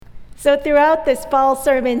So throughout this fall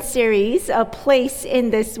sermon series, A Place in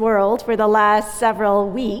This World, for the last several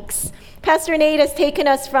weeks, Pastor Nate has taken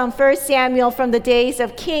us from 1 Samuel, from the days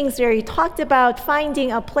of Kings, where he talked about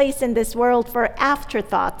finding a place in this world for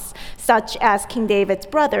afterthoughts, such as King David's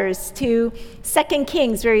brothers, to 2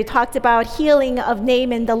 Kings, where he talked about healing of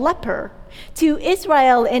Naaman the leper, to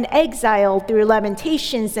Israel in exile through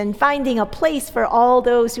Lamentations and finding a place for all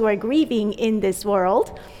those who are grieving in this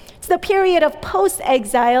world, to the period of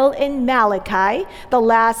post-exile in Malachi, the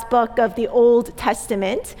last book of the Old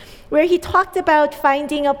Testament, where he talked about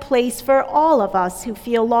finding a place for all of us who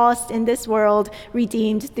feel lost in this world,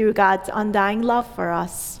 redeemed through God's undying love for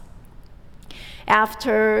us.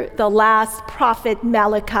 After the last prophet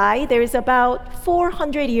Malachi, there's about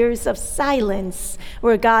 400 years of silence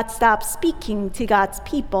where God stopped speaking to God's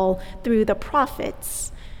people through the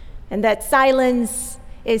prophets. And that silence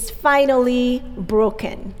is finally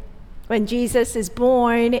broken when Jesus is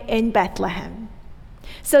born in Bethlehem.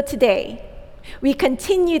 So today, we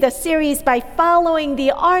continue the series by following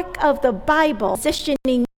the arc of the Bible,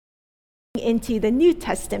 transitioning into the New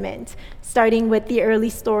Testament, starting with the early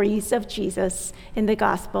stories of Jesus in the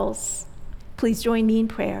Gospels. Please join me in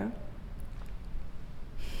prayer.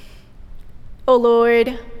 O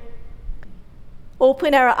Lord,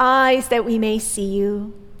 open our eyes that we may see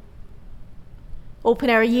you. Open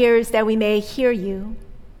our ears that we may hear you.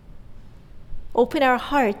 Open our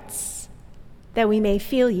hearts that we may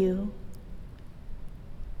feel you.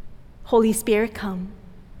 Holy Spirit, come.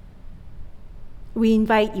 We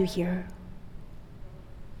invite you here.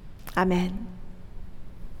 Amen.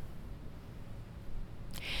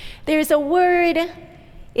 There's a word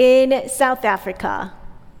in South Africa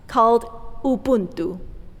called Ubuntu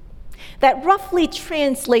that roughly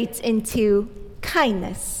translates into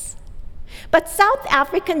kindness. But South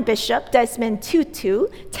African Bishop Desmond Tutu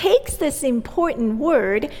takes this important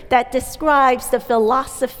word that describes the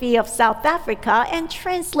philosophy of South Africa and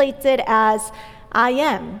translates it as I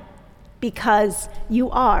am because you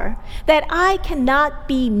are. That I cannot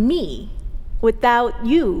be me without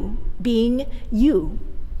you being you.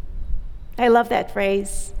 I love that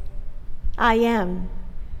phrase. I am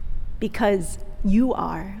because you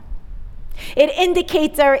are. It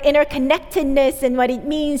indicates our interconnectedness and what it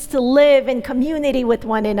means to live in community with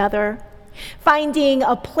one another. Finding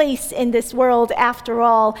a place in this world, after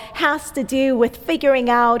all, has to do with figuring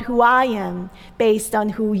out who I am based on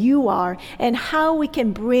who you are and how we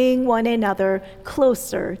can bring one another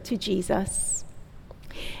closer to Jesus.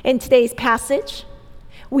 In today's passage,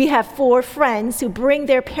 we have 4 friends who bring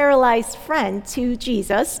their paralyzed friend to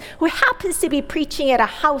Jesus, who happens to be preaching at a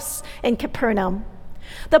house in Capernaum.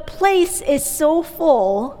 The place is so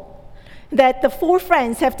full that the 4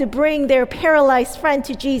 friends have to bring their paralyzed friend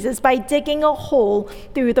to Jesus by digging a hole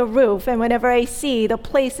through the roof. And whenever I see the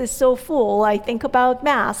place is so full, I think about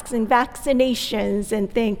masks and vaccinations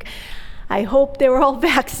and think, I hope they were all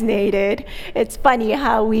vaccinated. It's funny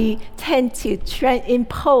how we tend to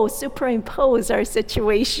superimpose our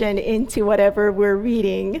situation into whatever we're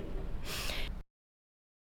reading.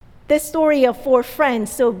 This story of 4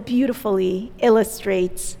 friends so beautifully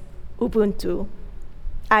illustrates Ubuntu.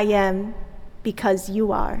 I am because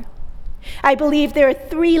you are. I believe there are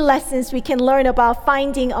 3 lessons we can learn about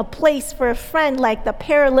finding a place for a friend like the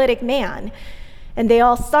paralytic man. And they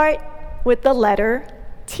all start with the letter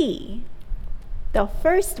T. The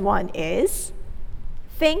first one is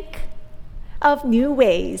think of new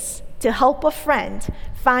ways to help a friend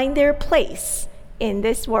find their place in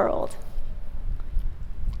this world.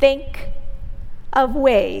 Think of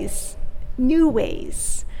ways, new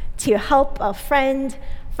ways, to help a friend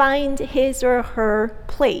find his or her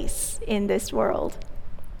place in this world.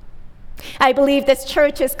 I believe this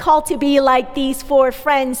church is called to be like these 4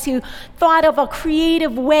 friends who thought of a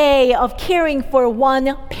creative way of caring for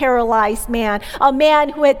one paralyzed man, a man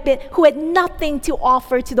who had nothing to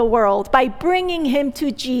offer to the world, by bringing him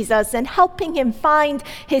to Jesus and helping him find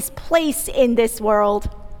his place in this world.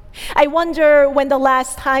 I wonder when the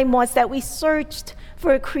last time was that we searched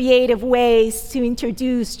for creative ways to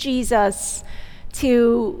introduce Jesus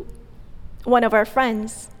to one of our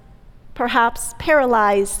friends, perhaps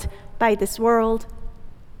paralyzed by this world,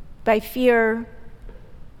 by fear,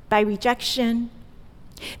 by rejection.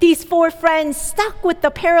 These 4 friends stuck with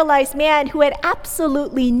the paralyzed man who had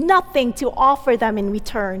absolutely nothing to offer them in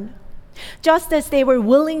return. Just as they were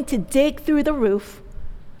willing to dig through the roof,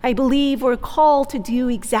 I believe we're called to do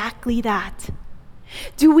exactly that.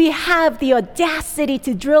 Do we have the audacity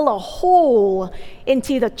to drill a hole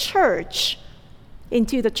into the church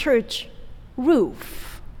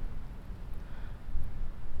roof,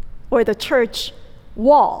 or the church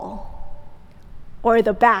wall, or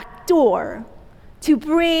the back door to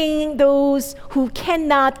bring those who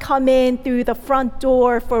cannot come in through the front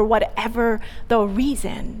door for whatever the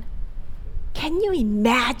reason. Can you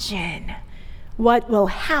imagine what will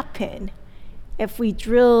happen if we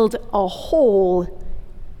drilled a hole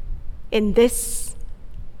in this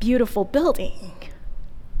beautiful building?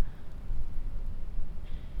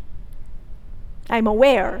 I'm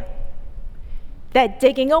aware that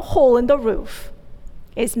digging a hole in the roof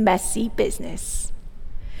is messy business.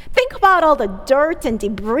 Think about all the dirt and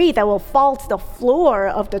debris that will fall to the floor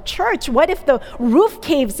of the church. What if the roof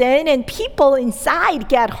caves in and people inside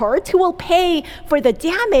get hurt? Who will pay for the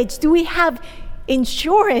damage? Do we have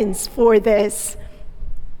insurance for this?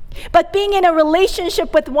 But being in a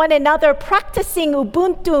relationship with one another, practicing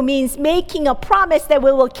Ubuntu means making a promise that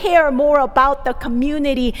we will care more about the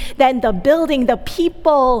community than the building, the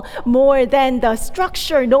people more than the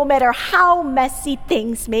structure, no matter how messy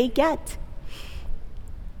things may get.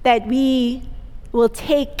 That we will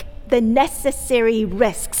take the necessary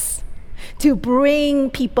risks to bring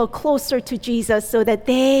people closer to Jesus so that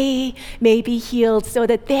they may be healed, so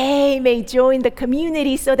that they may join the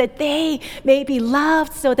community, so that they may be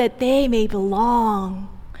loved, so that they may belong.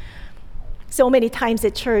 So many times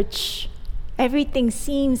at church, everything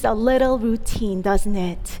seems a little routine, doesn't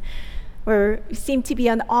it? Or seem to be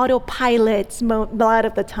on autopilot a lot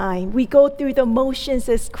of the time. We go through the motions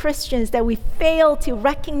as Christians that we fail to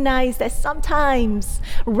recognize that sometimes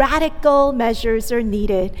radical measures are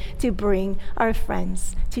needed to bring our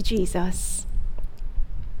friends to Jesus.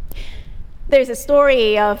 There's a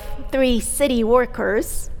story of 3 city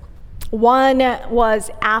workers. One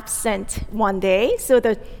was absent one day, so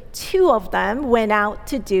the 2 of them went out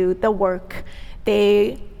to do the work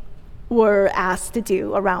they were asked to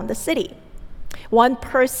do around the city. One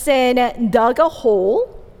person dug a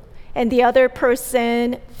hole and the other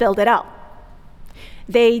person filled it up.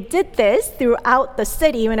 They did this throughout the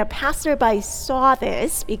city. When a passerby saw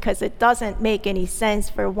this, because it doesn't make any sense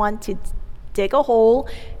for one to dig a hole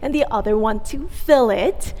and the other one to fill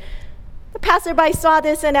it, the passerby saw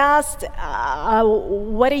this and asked,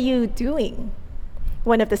 "What are you doing?"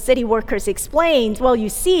 One of the city workers explained, "Well, you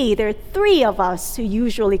see, there are 3 of us who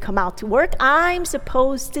usually come out to work. I'm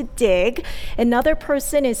supposed to dig, another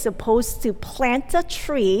person is supposed to plant a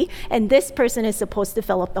tree, and this person is supposed to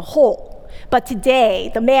fill up the hole. But today,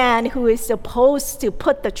 the man who is supposed to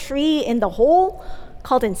put the tree in the hole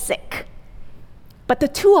called in sick. But the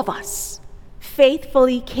 2 of us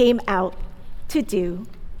faithfully came out to do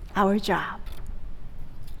our job."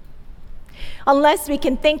 Unless we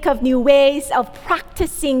can think of new ways of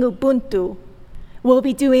practicing Ubuntu, we'll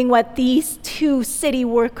be doing what these 2 city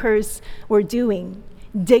workers were doing,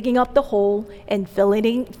 digging up the hole and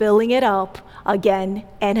filling it up again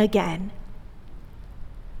and again.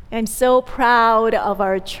 I'm so proud of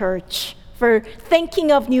our church for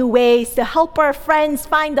thinking of new ways to help our friends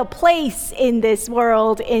find a place in this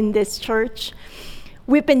world, in this church.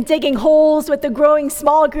 We've been digging holes with the growing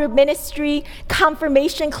small group ministry,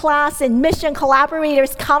 confirmation class, and mission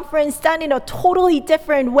collaborators conference done in a totally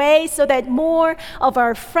different way so that more of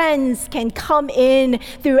our friends can come in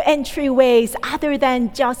through entryways other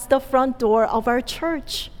than just the front door of our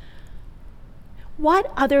church.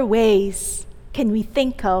 What other ways can we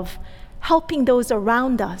think of helping those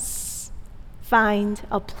around us find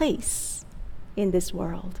a place in this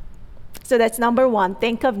world? So that's number 1,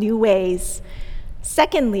 think of new ways.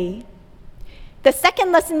 Secondly, the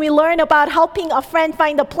second lesson we learn about helping a friend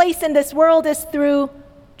find a place in this world is through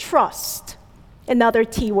trust, another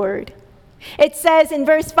T word. It says in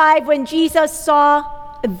verse 5, when Jesus saw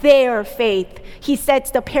their faith, he said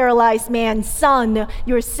to the paralyzed man, "Son,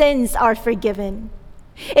 your sins are forgiven."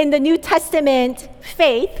 In the New Testament,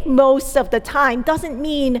 faith, most of the time, doesn't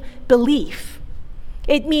mean belief.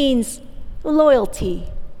 It means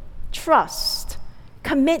loyalty, trust,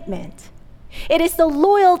 commitment. It is the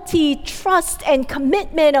loyalty, trust, and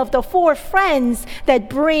commitment of the 4 friends that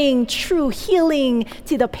bring true healing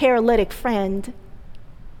to the paralytic friend.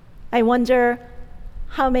 I wonder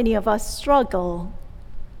how many of us struggle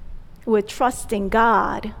with trusting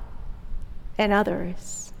God and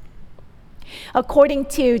others. According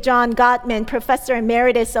to John Gottman, professor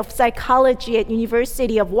emeritus of psychology at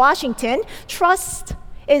University of Washington, trust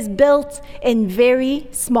is built in very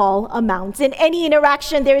small amounts. In any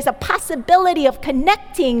interaction, there is a possibility of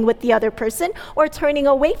connecting with the other person or turning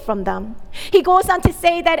away from them. He goes on to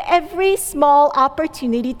say that every small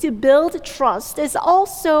opportunity to build trust is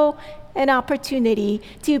also an opportunity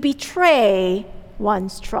to betray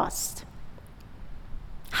one's trust.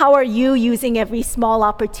 How are you using every small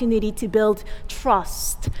opportunity to build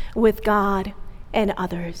trust with God and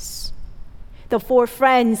others? The 4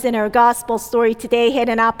 friends in our gospel story today had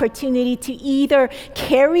an opportunity to either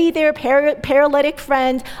carry their paralytic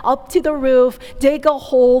friend up to the roof, dig a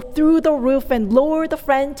hole through the roof, and lower the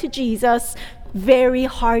friend to Jesus, very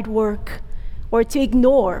hard work, or to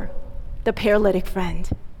ignore the paralytic friend,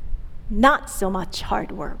 not so much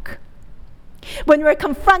hard work. When we're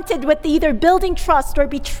confronted with either building trust or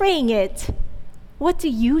betraying it, what do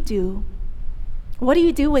you do? What do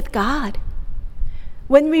you do with God?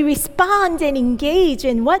 When we respond and engage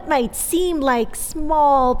in what might seem like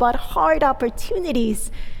small but hard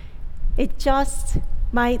opportunities, it just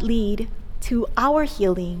might lead to our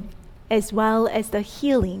healing as well as the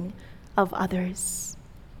healing of others.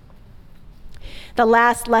 The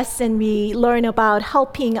last lesson we learn about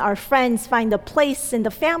helping our friends find a place in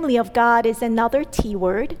the family of God is another T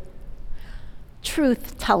word: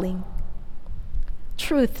 truth-telling.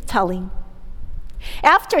 Truth-telling.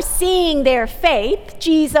 After seeing their faith,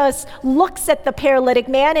 Jesus looks at the paralytic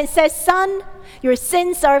man and says, "Son, your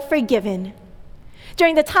sins are forgiven."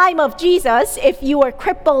 During the time of Jesus, if you were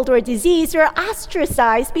crippled or diseased, you were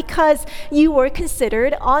ostracized because you were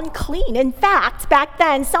considered unclean. In fact, back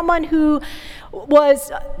then, someone who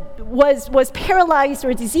was paralyzed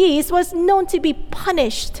or diseased was known to be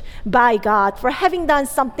punished by God for having done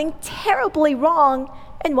something terribly wrong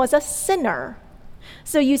and was a sinner.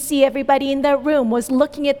 So you see, everybody in that room was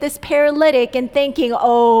looking at this paralytic and thinking,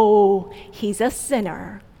 "Oh, he's a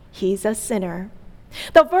sinner. He's a sinner."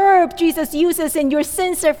 The verb Jesus uses in "your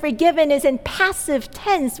sins are forgiven" is in passive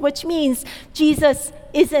tense, which means Jesus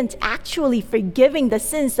isn't actually forgiving the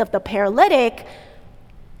sins of the paralytic,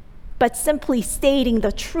 but simply stating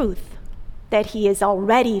the truth that he is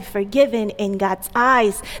already forgiven in God's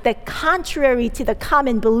eyes. That contrary to the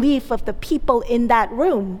common belief of the people in that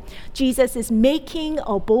room, Jesus is making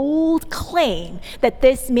a bold claim that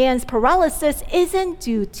this man's paralysis isn't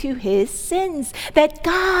due to his sins, that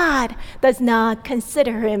God does not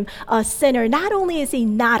consider him a sinner. Not only is he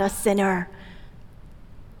not a sinner,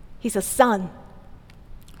 he's a son.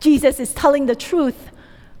 Jesus is telling the truth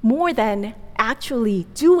more than actually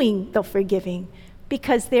doing the forgiving,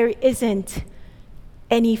 because there isn't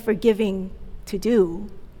any forgiving to do,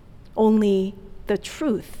 only the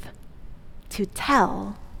truth to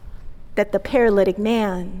tell that the paralytic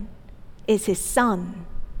man is his son,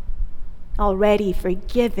 already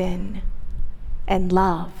forgiven and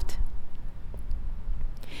loved.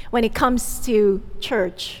 When it comes to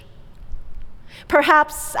church,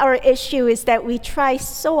 perhaps our issue is that we try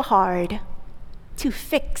so hard to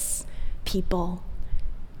fix people.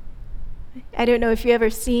 I don't know if you've ever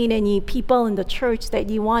seen any people in the church that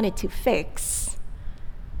you wanted to fix.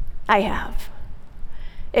 I have,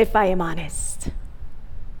 if I am honest.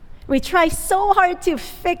 We try so hard to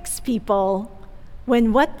fix people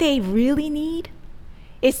when what they really need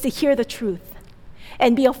is to hear the truth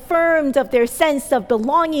and be affirmed of their sense of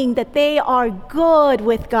belonging, that they are good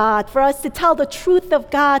with God, for us to tell the truth of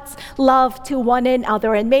God's love to one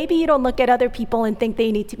another. And maybe you don't look at other people and think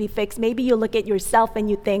they need to be fixed. Maybe you look at yourself and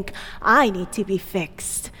you think, "I need to be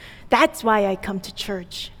fixed. That's why I come to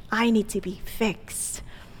church. I need to be fixed."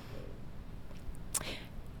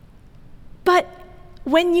 But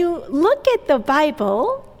when you look at the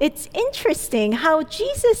Bible, it's interesting how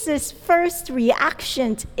Jesus' first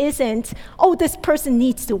reaction isn't, "Oh, this person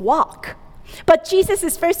needs to walk." But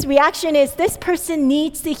Jesus' first reaction is, this person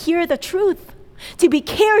needs to hear the truth, to be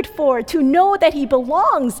cared for, to know that he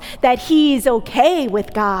belongs, that he's okay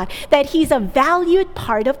with God, that he's a valued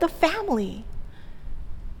part of the family.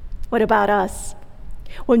 What about us?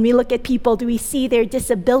 When we look at people, do we see their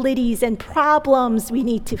disabilities and problems we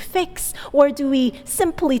need to fix, or do we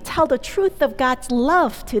simply tell the truth of God's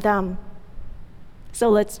love to them? So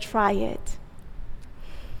let's try it.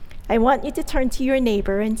 I want you to turn to your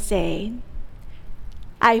neighbor and say,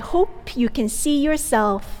 "I hope you can see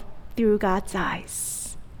yourself through God's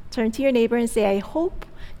eyes." Turn to your neighbor and say, "I hope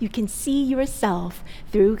you can see yourself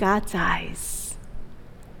through God's eyes."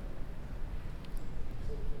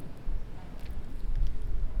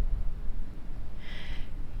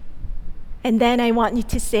 And then I want you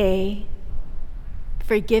to say,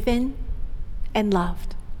 "Forgiven and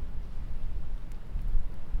loved."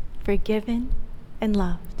 Forgiven and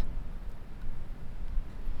loved.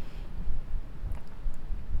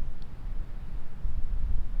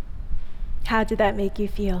 How did that make you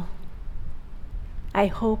feel? I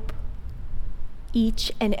hope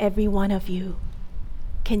each and every one of you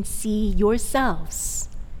can see yourselves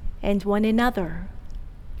and one another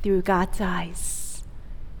through God's eyes.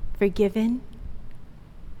 Forgiven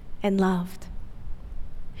and loved.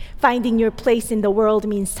 Finding your place in the world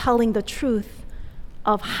means telling the truth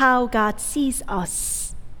of how God sees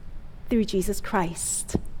us. through Jesus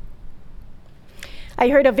Christ. I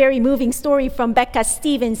heard a very moving story from Becca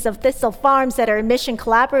Stevens of Thistle Farms at our Mission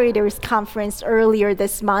Collaborators Conference earlier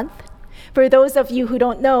this month. For those of you who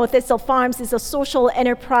don't know, Thistle Farms is a social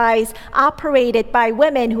enterprise operated by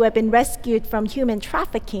women who have been rescued from human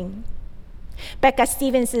trafficking. Becca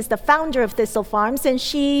Stevens is the founder of Thistle Farms, and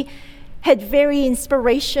she had very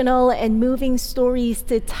inspirational and moving stories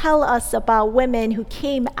to tell us about women who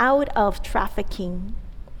came out of trafficking.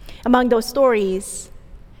 Among those stories,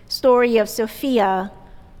 story of Sophia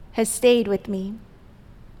has stayed with me.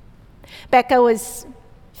 Becca was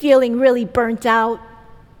feeling really burnt out,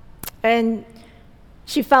 and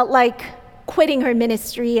she felt like quitting her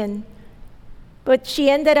ministry, but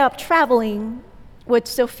she ended up traveling with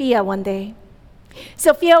Sophia one day.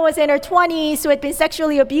 Sophia was in her 20s, who had been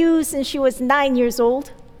sexually abused, and she was 9 years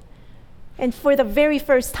old. And for the very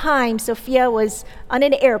first time, Sophia was on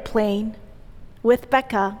an airplane with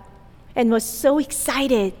Becca and was so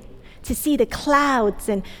excited to see the clouds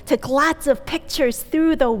and took lots of pictures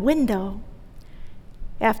through the window.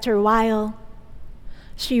 After a while,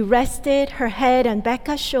 she rested her head on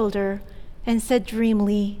Becca's shoulder and said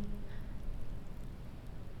dreamily,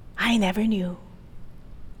 "I never knew."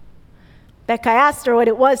 Becca asked her what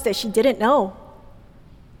it was that she didn't know.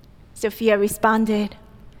 Sophia responded,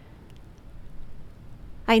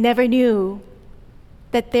 "I never knew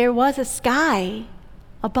that there was a sky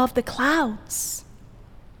above the clouds."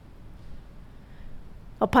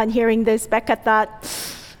 Upon hearing this, Becca thought,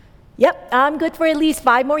 "Yep, I'm good for at least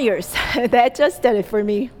 5 more years." That just did it for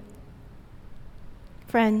me.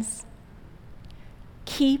 Friends,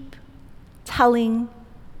 keep telling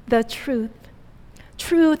the truth.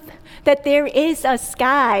 Truth that there is a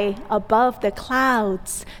sky above the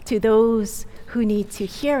clouds to those who need to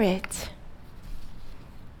hear it.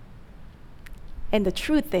 And the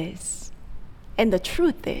truth is,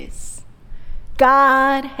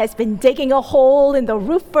 God has been digging a hole in the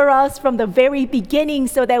roof for us from the very beginning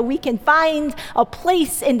so that we can find a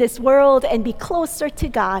place in this world and be closer to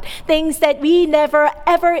God. Things that we never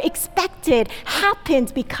ever expected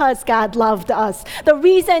happened because God loved us. The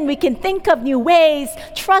reason we can think of new ways,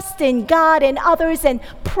 trust in God and others, and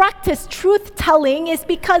practice truth-telling is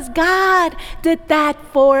because God did that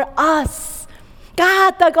for us.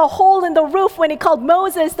 God dug a hole in the roof when he called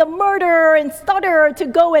Moses, the murderer and stutterer, to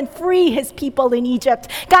go and free his people in Egypt.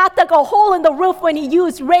 God dug a hole in the roof when he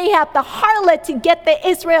used Rahab, the harlot, to get the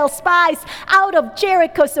Israel spies out of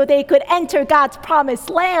Jericho so they could enter God's promised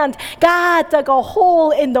land. God dug a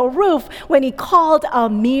hole in the roof when he called a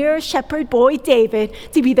mere shepherd boy, David,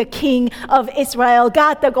 to be the king of Israel.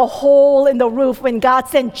 God dug a hole in the roof when God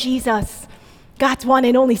sent Jesus, God's one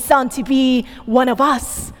and only Son, to be one of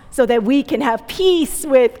us, so that we can have peace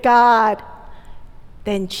with God.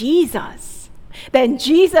 Then Jesus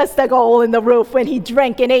dug a hole in the roof when he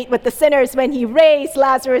drank and ate with the sinners, when he raised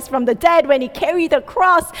Lazarus from the dead, when he carried the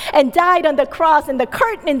cross and died on the cross, and the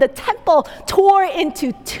curtain in the temple tore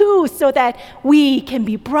into 2 so that we can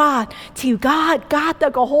be brought to God. God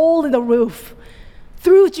dug a hole in the roof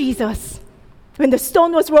through Jesus when the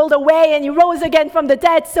stone was rolled away and he rose again from the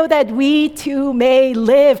dead so that we too may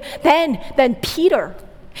live. Then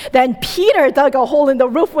Peter dug a hole in the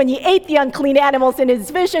roof when he ate the unclean animals in his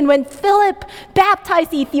vision, when Philip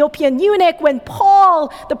baptized the Ethiopian eunuch, when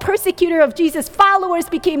Paul, the persecutor of Jesus' followers,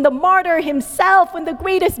 became the martyr himself, when the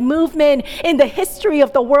greatest movement in the history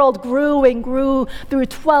of the world grew and grew through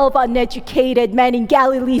 12 uneducated men in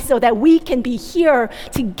Galilee so that we can be here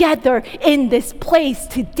together in this place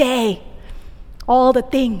today. All the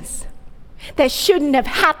things that shouldn't have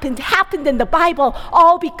happened in the Bible,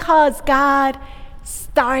 all because God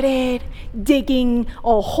started digging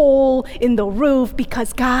a hole in the roof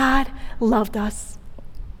because God loved us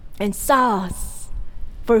and saw us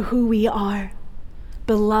for who we are,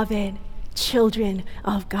 beloved children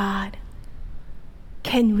of God.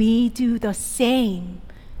 Can we do the same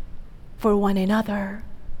for one another?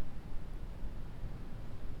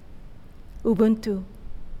 Ubuntu.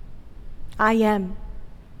 I am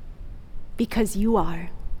because you are,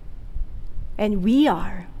 and we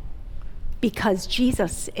are because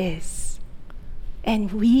Jesus is,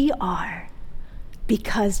 and we are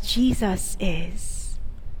because Jesus is.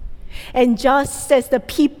 And just as the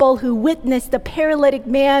people who witnessed the paralytic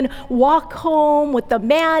man walk home with the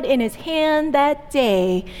mat in his hand that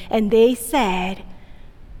day, and they said,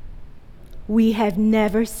 "We have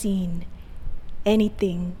never seen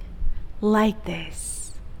anything like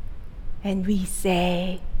this," and we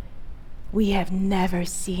say, "We have never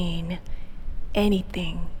seen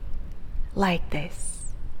anything like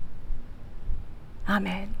this."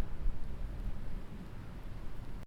 Amen.